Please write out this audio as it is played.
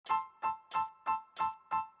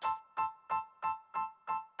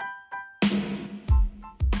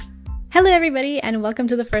Hello everybody and welcome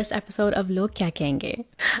to the first episode of Kya Kahenge.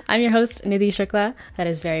 I'm your host Nidhi Shukla. That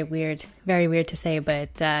is very weird to say,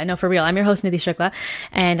 but no, for real, I'm your host Nidhi Shukla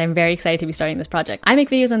and I'm very excited to be starting this project. I make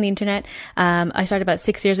videos on the internet. I started about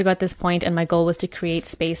 6 years ago at this point, and my goal was to create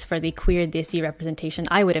space for the queer Desi representation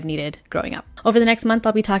I would have needed growing up. Over the next month,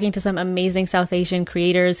 I'll be talking to some amazing South Asian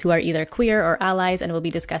creators who are either queer or allies, and we'll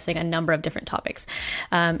be discussing a number of different topics.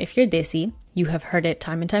 If you're Desi, you have heard it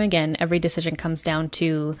time and time again. Every decision comes down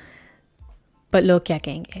to "But log kya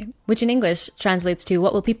kahenge," which in English translates to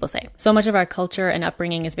 "What will people say?" So much of our culture and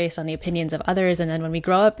upbringing is based on the opinions of others, and then when we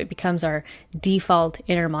grow up, it becomes our default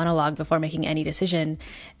inner monologue before making any decision.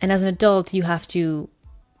 And as an adult, you have to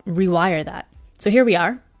rewire that. So here we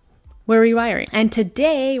are. We're rewiring. And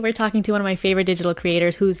today we're talking to one of my favorite digital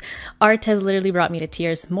creators whose art has literally brought me to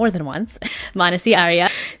tears more than once, Manasi Arya.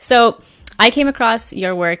 So I came across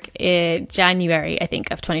your work in January, I think,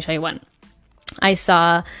 of 2021. I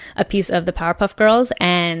saw a piece of the Powerpuff Girls,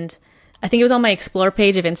 and I think it was on my Explore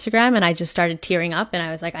page of Instagram, and I just started tearing up, and I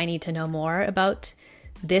was like, I need to know more about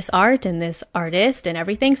this art and this artist and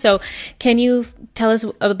everything. So can you tell us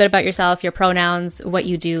a bit about yourself, your pronouns, what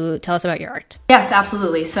you do? Tell us about your art. Yes,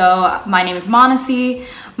 absolutely. So my name is Manasi.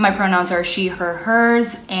 My pronouns are she, her,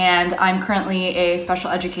 hers, and I'm currently a special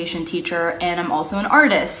education teacher, and I'm also an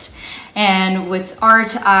artist. And with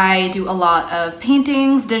art, I do a lot of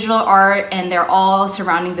paintings, digital art, and they're all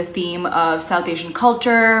surrounding the theme of South Asian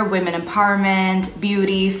culture, women empowerment,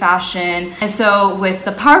 beauty, fashion. And so with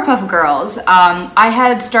the Powerpuff Girls, I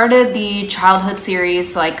had started the childhood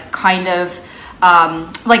series like by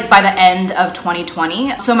the end of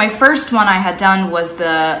 2020. So my first one I had done was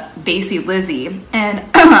the Basie Lizzie, and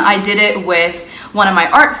I did it with one of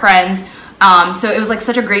my art friends. So it was like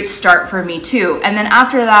such a great start for me too. And then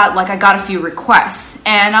after that, like I got a few requests,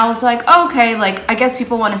 and I was like, oh, okay, like I guess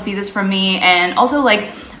people want to see this from me. And also like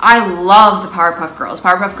I love the Powerpuff Girls.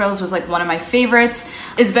 Powerpuff Girls was like one of my favorites.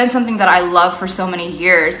 It's been something that I love for so many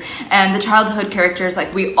years. And the childhood characters,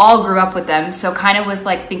 like we all grew up with them. So kind of with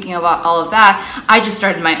like thinking about all of that, I just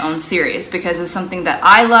started my own series because of something that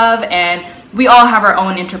I love, and we all have our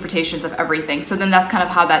own interpretations of everything. So then that's kind of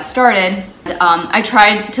how that started. I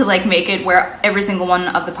tried to like make it where every single one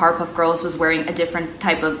of the Powerpuff Girls was wearing a different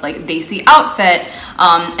type of like Desi outfit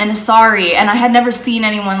and a sari. And I had never seen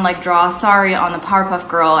anyone like draw a sari on the Powerpuff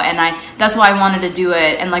Girl, and that's why I wanted to do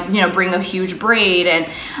it, and like, you know, bring a huge braid and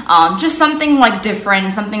just something like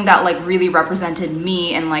different, something that like really represented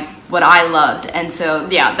me and like what I loved. And so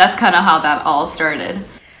yeah, that's kind of how that all started.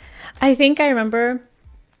 I think I remember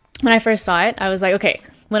when I first saw it, I was like, okay,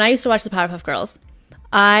 when I used to watch the Powerpuff Girls,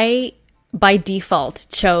 I, by default,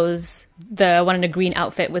 chose the one in a green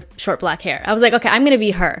outfit with short black hair. I was like, okay, I'm going to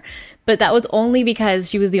be her. But that was only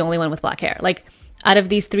because she was the only one with black hair. Like, out of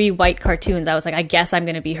these three white cartoons, I was like, I guess I'm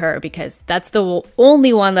going to be her because that's the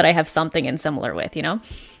only one that I have something in similar with, you know?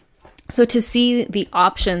 So to see the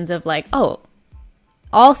options of like, oh,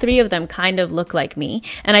 all three of them kind of look like me.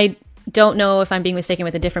 And I don't know if I'm being mistaken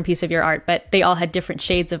with a different piece of your art, but they all had different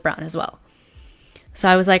shades of brown as well. So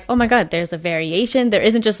I was like, oh my God, there's a variation. There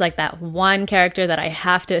isn't just like that one character that I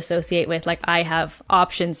have to associate with. Like I have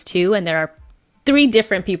options too, and there are three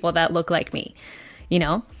different people that look like me, you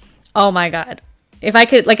know? Oh my God. If I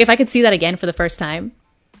could see that again for the first time,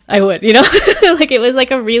 I would, you know? Like it was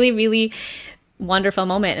like a really, really wonderful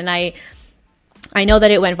moment. And I know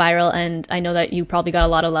that it went viral, and I know that you probably got a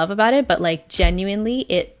lot of love about it, but like genuinely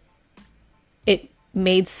it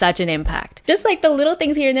made such an impact. Just like the little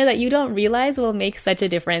things here and there that you don't realize will make such a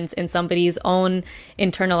difference in somebody's own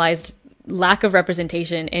internalized lack of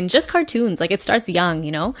representation in just cartoons. Like it starts young,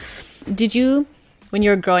 you know? Did you, when you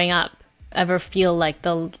were growing up, ever feel like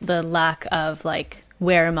the lack of like,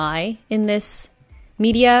 where am I in this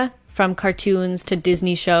media, from cartoons to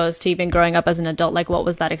Disney shows to even growing up as an adult? Like what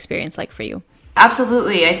was that experience like for you?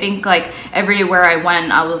 Absolutely. I think like everywhere I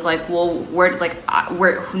went, I was like, well, where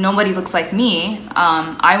nobody looks like me.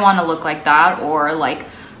 I want to look like that, or like,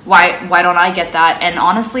 why don't I get that? And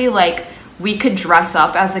honestly, like we could dress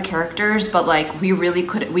up as the characters, but like we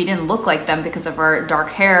didn't look like them because of our dark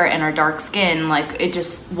hair and our dark skin. Like it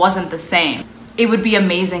just wasn't the same. It would be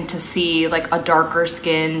amazing to see like a darker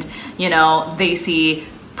skinned, you know, Desi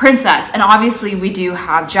princess. And obviously we do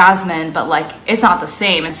have Jasmine, but like it's not the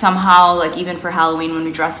same. And somehow like even for Halloween when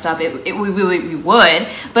we dressed up, we would,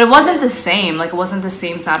 but it wasn't the same. Like it wasn't the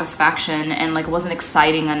same satisfaction, and like it wasn't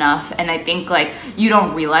exciting enough. And I think like you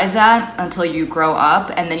don't realize that until you grow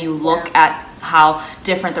up, and then you look at how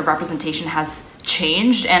different the representation has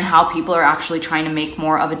changed and how people are actually trying to make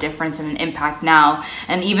more of a difference and an impact now.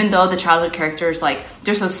 And even though the childhood characters, like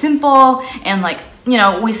they're so simple, and like, you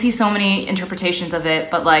know, we see so many interpretations of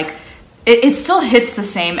it, but like it still hits the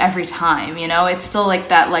same every time, you know? It's still like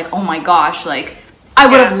that, like, oh my gosh, like, I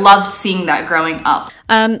would have loved seeing that growing up.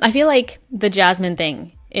 I feel like the Jasmine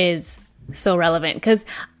thing is so relevant because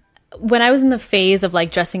when I was in the phase of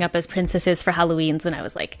like dressing up as princesses for Halloweens when I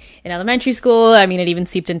was like in elementary school, I mean, it even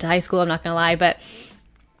seeped into high school, I'm not gonna lie, but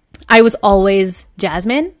I was always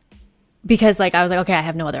Jasmine because like I was like, okay, I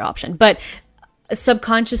have no other option. But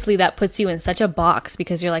subconsciously that puts you in such a box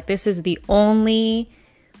because you're like, this is the only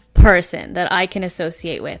person that I can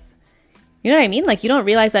associate with. You know what I mean? Like you don't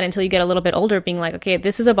realize that until you get a little bit older, being like, okay,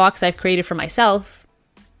 this is a box I've created for myself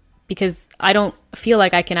because I don't feel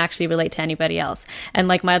like I can actually relate to anybody else. And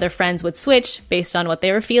like my other friends would switch based on what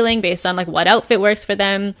they were feeling, based on like what outfit works for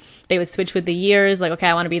them. They would switch with the years, like, okay,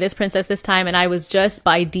 I want to be this princess this time. And I was just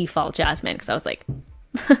by default Jasmine because I was like,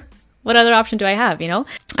 what other option do I have? You know,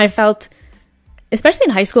 I felt, especially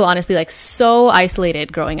in high school, honestly, like so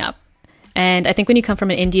isolated growing up. And I think when you come from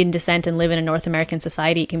an Indian descent and live in a North American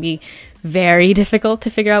society, it can be very difficult to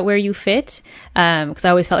figure out where you fit. Because I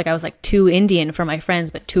always felt like I was like too Indian for my friends,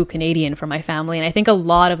 but too Canadian for my family. And I think a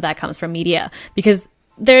lot of that comes from media because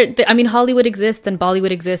I mean, Hollywood exists and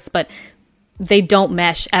Bollywood exists, but they don't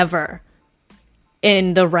mesh ever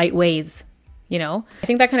in the right ways, you know? I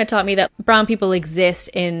think that kind of taught me that brown people exist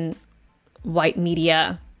in white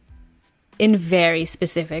media in very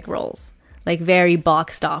specific roles. Like very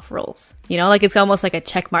boxed off roles, you know, like it's almost like a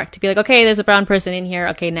check mark to be like, okay, there's a brown person in here.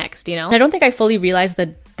 Okay, next, you know. I don't think I fully realized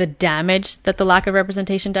the damage that the lack of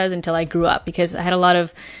representation does until I grew up because I had a lot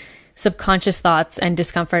of subconscious thoughts and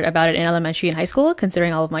discomfort about it in elementary and high school,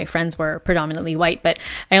 considering all of my friends were predominantly white. But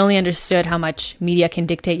I only understood how much media can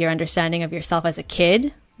dictate your understanding of yourself as a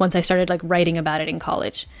kid once I started like writing about it in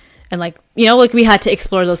college. And like, you know, like we had to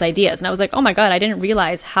explore those ideas. And I was like, oh my God, I didn't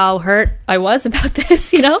realize how hurt I was about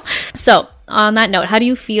this, you know? So on that note, how do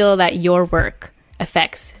you feel that your work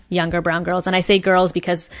affects younger brown girls? And I say girls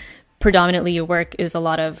because predominantly your work is a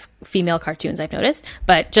lot of female cartoons, I've noticed,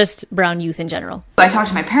 but just brown youth in general. I talked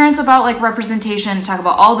to my parents about like representation, talk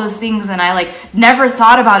about all those things. And I like never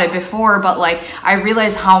thought about it before, but like I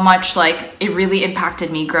realized how much like it really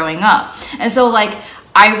impacted me growing up. And so like,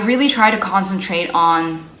 I really try to concentrate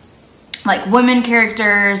on like women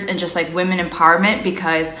characters and just like women empowerment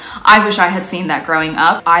because I wish I had seen that growing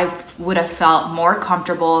up. I would have felt more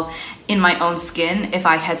comfortable in my own skin if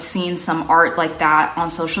I had seen some art like that on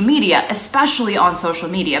social media, especially on social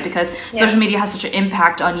media because social media has such an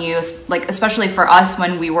impact on you, like especially for us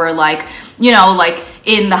when we were like, you know, like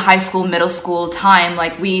in the high school, middle school time,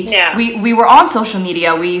 like we were on social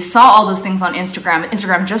media. We saw all those things on Instagram.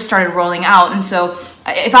 Instagram just started rolling out. And so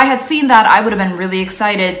if I had seen that, I would have been really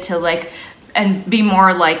excited to like, and be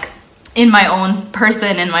more like in my own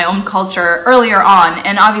person, in my own culture earlier on.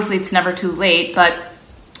 And obviously it's never too late, but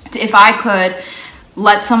if I could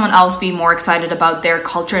let someone else be more excited about their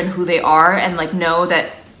culture and who they are and like know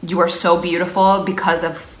that you are so beautiful because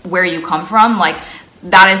of where you come from, like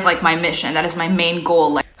that is like my mission. That is my main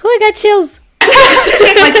goal. Like, I got chills.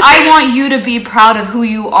 Like I want you to be proud of who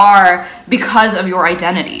you are because of your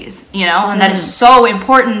identities, you know? And that is so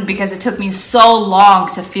important because it took me so long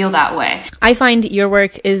to feel that way. I find your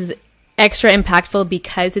work is extra impactful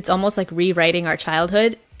because it's almost like rewriting our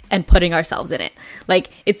childhood and putting ourselves in it. Like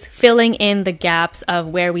it's filling in the gaps of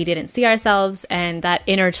where we didn't see ourselves, and that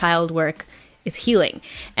inner child work is healing.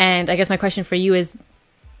 And I guess my question for you is,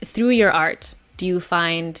 through your art, do you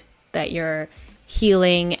find that you're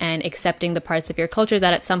healing and accepting the parts of your culture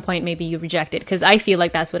that at some point maybe you rejected? Because I feel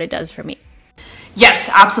like that's what it does for me. Yes,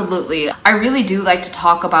 absolutely. I really do like to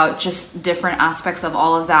talk about just different aspects of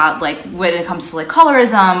all of that, like when it comes to like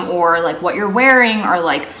colorism or like what you're wearing or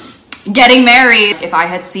like getting married. If I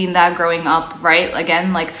had seen that growing up, right,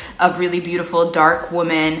 again, like a really beautiful dark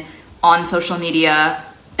woman on social media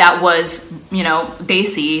that was, you know,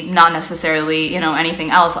 Desi, not necessarily, you know, anything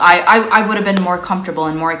else, I would have been more comfortable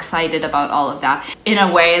and more excited about all of that. In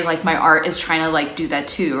a way, like my art is trying to like do that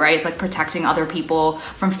too, right? It's like protecting other people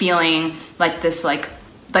from feeling like this, like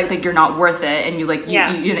you're not worth it, and you like, you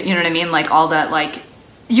know what I mean? Like all that, like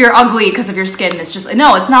you're ugly because of your skin. It's just,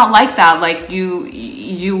 no, it's not like that. Like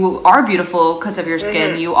you are beautiful because of your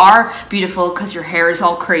skin. You are beautiful because your hair is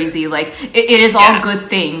all crazy. Like it is all good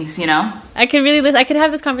things, you know? I could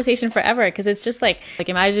have this conversation forever because it's just like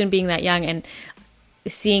imagine being that young and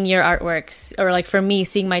seeing your artworks, or like for me,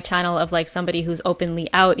 seeing my channel of like somebody who's openly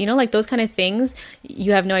out, you know, like those kind of things.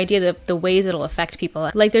 You have no idea the ways it'll affect people.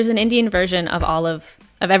 Like there's an Indian version of all of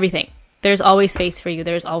everything. There's always space for you.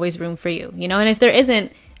 There's always room for you, you know? And if there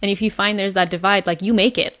isn't, and if you find there's that divide, like you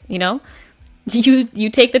make it, you know? you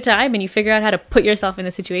take the time and you figure out how to put yourself in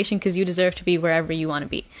the situation because you deserve to be wherever you want to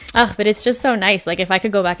be. Oh, but it's just so nice. Like, if I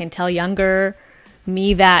could go back and tell younger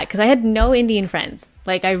me that, because I had no Indian friends.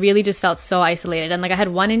 Like, I really just felt so isolated. And like, I had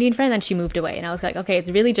one Indian friend, then she moved away. And I was like, okay, it's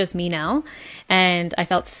really just me now. And I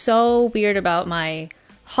felt so weird about my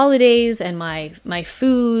holidays and my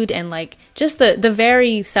food and like just the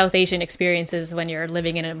very South Asian experiences when you're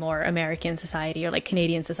living in a more American society or like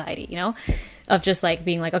Canadian society, you know, of just like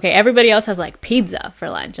being like, okay, everybody else has like pizza for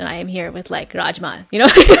lunch and I am here with like rajma, you know.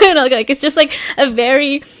 Like it's just like a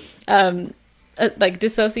very like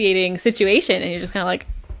dissociating situation, and you're just kind of like,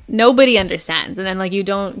 nobody understands. And then like you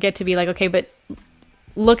don't get to be like, okay, but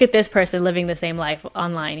look at this person living the same life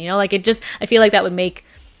online, you know. Like it just, I feel like that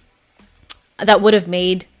would have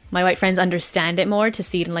made my white friends understand it more, to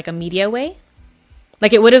see it in like a media way.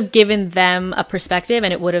 Like it would have given them a perspective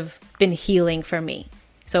and it would have been healing for me.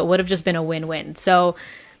 So it would have just been a win-win. So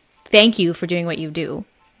thank you for doing what you do,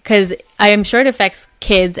 because I am sure it affects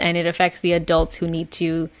kids and it affects the adults who need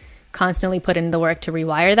to constantly put in the work to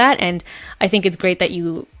rewire that. And I think it's great that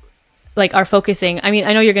you like are focusing. I mean,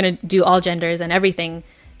 I know you're going to do all genders and everything.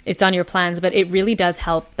 It's on your plans, but it really does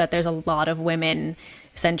help that there's a lot of women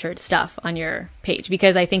centered stuff on your page,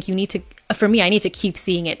 because I think you need to, for me, I need to keep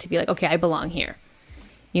seeing it to be like, okay, I belong here.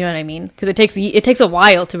 You know what I mean? Because it takes a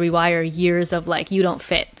while to rewire years of like, you don't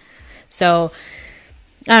fit. So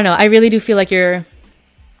I don't know. I really do feel like your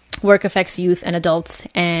work affects youth and adults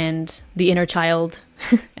and the inner child.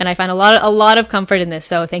 And I find a lot of comfort in this.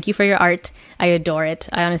 So thank you for your art. I adore it.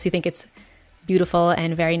 I honestly think it's beautiful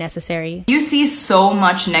and very necessary. You see so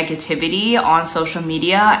much negativity on social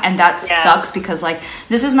media, and that sucks, because like,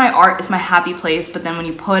 this is my art, it's my happy place, but then when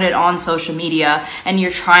you put it on social media and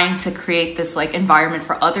you're trying to create this like environment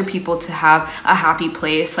for other people to have a happy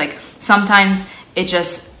place, like sometimes it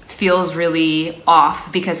just feels really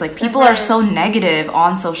off, because like people are so negative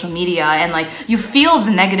on social media, and like you feel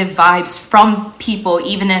the negative vibes from people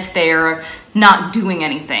even if they're not doing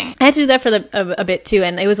anything. I had to do that for a bit too,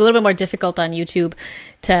 and it was a little bit more difficult on YouTube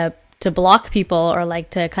to block people or like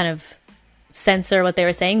to kind of censor what they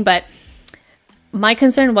were saying. But my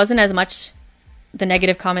concern wasn't as much the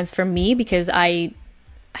negative comments for me, because I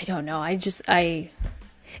don't know,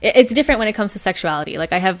 it's different when it comes to sexuality.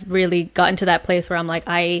 Like I have really gotten to that place where I'm like,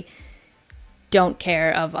 I don't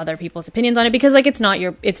care of other people's opinions on it, because like it's not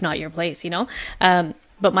your place, you know.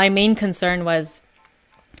 But my main concern was,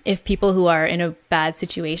 if people who are in a bad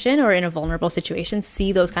situation or in a vulnerable situation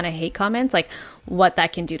see those kind of hate comments, like what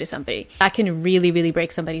that can do to somebody. That can really, really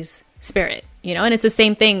break somebody's spirit, you know? And it's the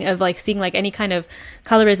same thing of like seeing like any kind of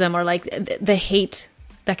colorism or like the hate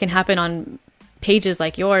that can happen on pages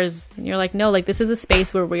like yours. And you're like, no, like this is a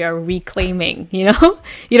space where we are reclaiming, you know?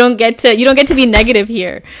 You don't get to be negative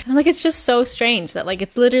here. And like, it's just so strange that like,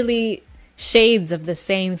 it's literally shades of the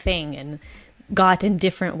same thing and got in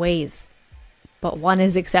different ways. But one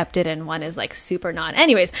is accepted and one is like super not.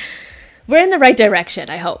 Anyways, we're in the right direction,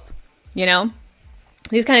 I hope. You know,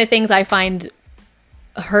 these kind of things I find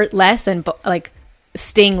hurt less and like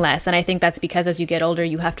sting less. And I think that's because as you get older,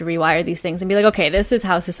 you have to rewire these things and be like, okay, this is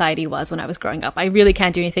how society was when I was growing up. I really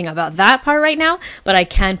can't do anything about that part right now, but I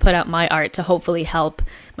can put out my art to hopefully help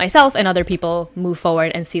myself and other people move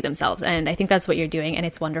forward and see themselves. And I think that's what you're doing, and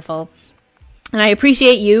it's wonderful. And I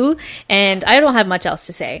appreciate you, and I don't have much else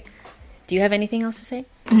to say. Do you have anything else to say?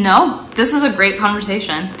 No, this was a great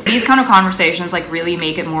conversation. These kind of conversations like really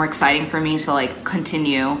make it more exciting for me to like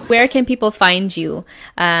continue. Where can people find you?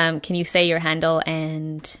 Can you say your handle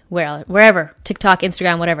and wherever? TikTok,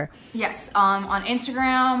 Instagram, whatever. Yes, on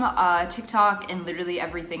Instagram, TikTok, and literally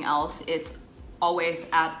everything else, it's always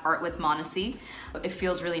at Art with Manasi. It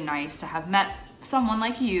feels really nice to have met someone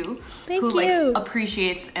like you who like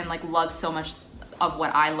appreciates and like loves so much of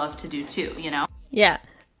what I love to do too, you know?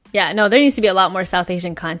 Yeah, no, there needs to be a lot more South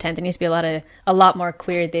Asian content. There needs to be a lot more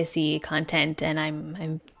queer Desi content, and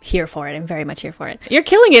I'm here for it. I'm very much here for it. You're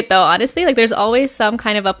killing it though, honestly. Like there's always some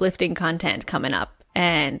kind of uplifting content coming up,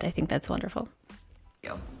 and I think that's wonderful.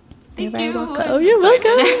 Thank you. Welcome. Oh, you're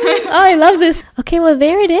welcome. Oh, I love this. Okay, well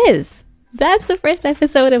there it is. That's the first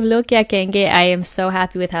episode of Kya Kahenge. I am so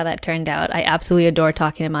happy with how that turned out. I absolutely adore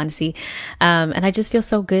talking to Manasi. And I just feel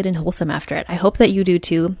so good and wholesome after it. I hope that you do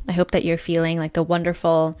too. I hope that you're feeling like the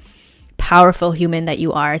wonderful, powerful human that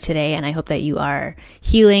you are today. And I hope that you are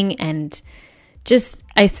healing, and just,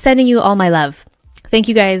 I'm sending you all my love. Thank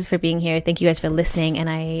you guys for being here. Thank you guys for listening. And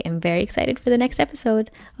I am very excited for the next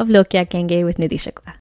episode of Kya Kahenge with Nidhi Shukla.